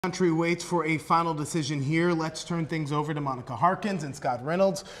Country waits for a final decision here. Let's turn things over to Monica Harkins and Scott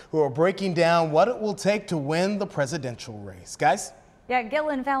Reynolds, who are breaking down what it will take to win the presidential race. Guys? Yeah,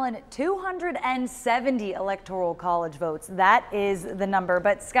 Gillen Fallon, 270 Electoral College votes. That is the number.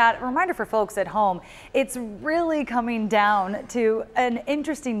 But Scott, a reminder for folks at home, it's really coming down to an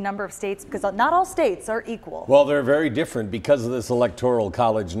interesting number of states because not all states are equal. Well, they're very different because of this Electoral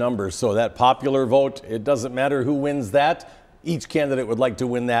College number. So that popular vote, it doesn't matter who wins that. Each candidate would like to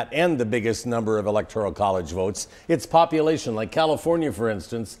win that and the biggest number of Electoral College votes. Its population, like California, for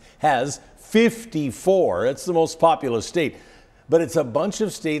instance, has 54. It's the most populous state. But it's a bunch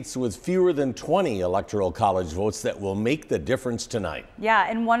of states with fewer than 20 Electoral College votes that will make the difference tonight. Yeah,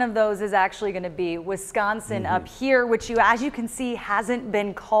 and one of those is actually going to be Wisconsin up here, which as you can see, hasn't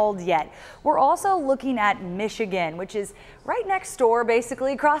been called yet. We're also looking at Michigan, which is right next door,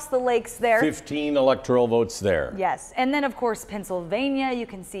 basically across the lakes there. 15 electoral votes there. Yes, and then of course Pennsylvania, you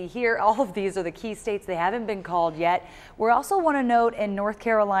can see here, all of these are the key states. They haven't been called yet. We also want to note in North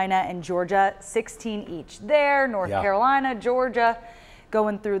Carolina and Georgia, 16 each there. North Carolina, Georgia,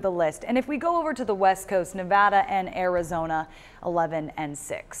 going through the list. And if we go over to the West Coast, Nevada and Arizona, 11 and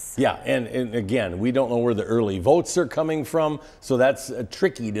 6. Yeah, and again, we don't know where the early votes are coming from, so that's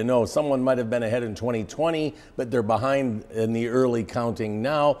tricky to know. Someone might have been ahead in 2020, but they're behind in the early counting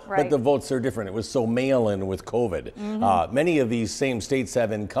now, but the votes are different. It was so mail-in with COVID. Many of these same states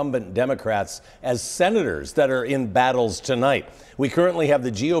have incumbent Democrats as senators that are in battles tonight. We currently have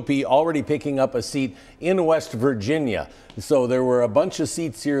the GOP already picking up a seat in West Virginia. So there were a bunch of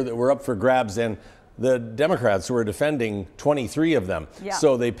seats here that were up for grabs, and the Democrats were defending 23 of them.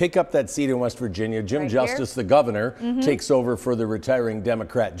 So they pick up that seat in West Virginia. Jim Justice, the governor, takes over for the retiring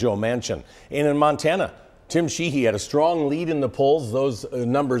Democrat Joe Manchin. And in Montana, Tim Sheehy had a strong lead in the polls. Those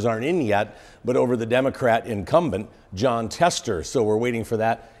numbers aren't in yet, but over the Democrat incumbent, John Tester. So we're waiting for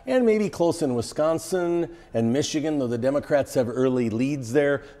that. And maybe close in Wisconsin and Michigan, though the Democrats have early leads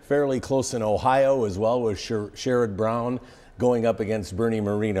there. Fairly close in Ohio as well, with Sherrod Brown going up against Bernie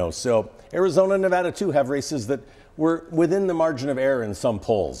Moreno. So Arizona and Nevada, too, have races that were within the margin of error in some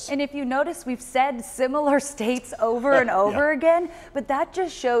polls. And if you notice, we've said similar states over and over again, but that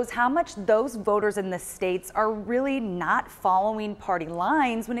just shows how much those voters in the states are really not following party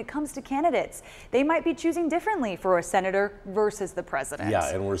lines when it comes to candidates. They might be choosing differently for a senator versus the president.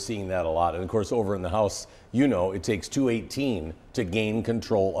 Yeah, and we're seeing that a lot. And of course, over in the House, you know, it takes 218 to gain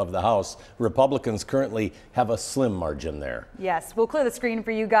control of the House. Republicans currently have a slim margin there. Yes, we'll clear the screen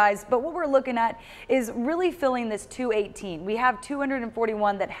for you guys, but what we're looking at is really filling this 218. We have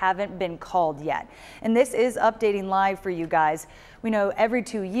 241 that haven't been called yet, and this is updating live for you guys. We know every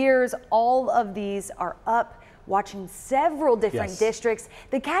 2 years, all of these are up, watching several different districts.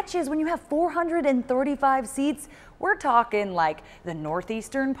 The catch is when you have 435 seats, we're talking like the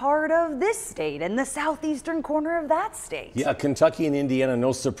northeastern part of this state and the southeastern corner of that state. Yeah, Kentucky and Indiana,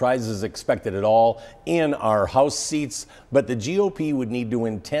 no surprises expected at all in our House seats, but the GOP would need to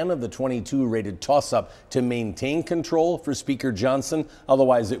win 10 of the 22 rated toss-up to maintain control for Speaker Johnson.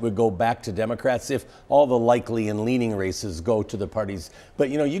 Otherwise, it would go back to Democrats if all the likely and leaning races go to the parties.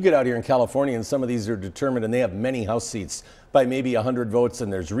 But you know, you get out here in California and some of these are determined, and they have many House seats by maybe 100 votes,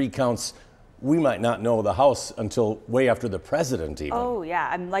 and there's recounts. We might not know the House until way after the president even. Oh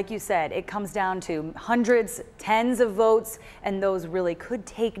yeah, and like you said, it comes down to hundreds, tens of votes, and those really could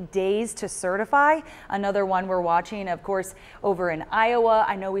take days to certify. Another one we're watching, of course, over in Iowa.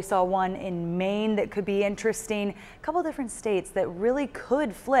 I know we saw one in Maine that could be interesting. A couple different states that really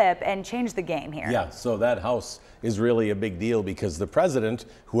could flip and change the game here. Yeah, so that House is really a big deal because the president,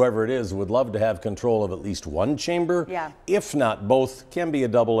 whoever it is, would love to have control of at least one chamber. If not both. Can be a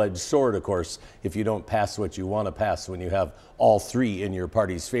double-edged sword, of course, if you don't pass what you want to pass when you have all three in your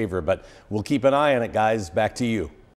party's favor. But we'll keep an eye on it, guys. Back to you.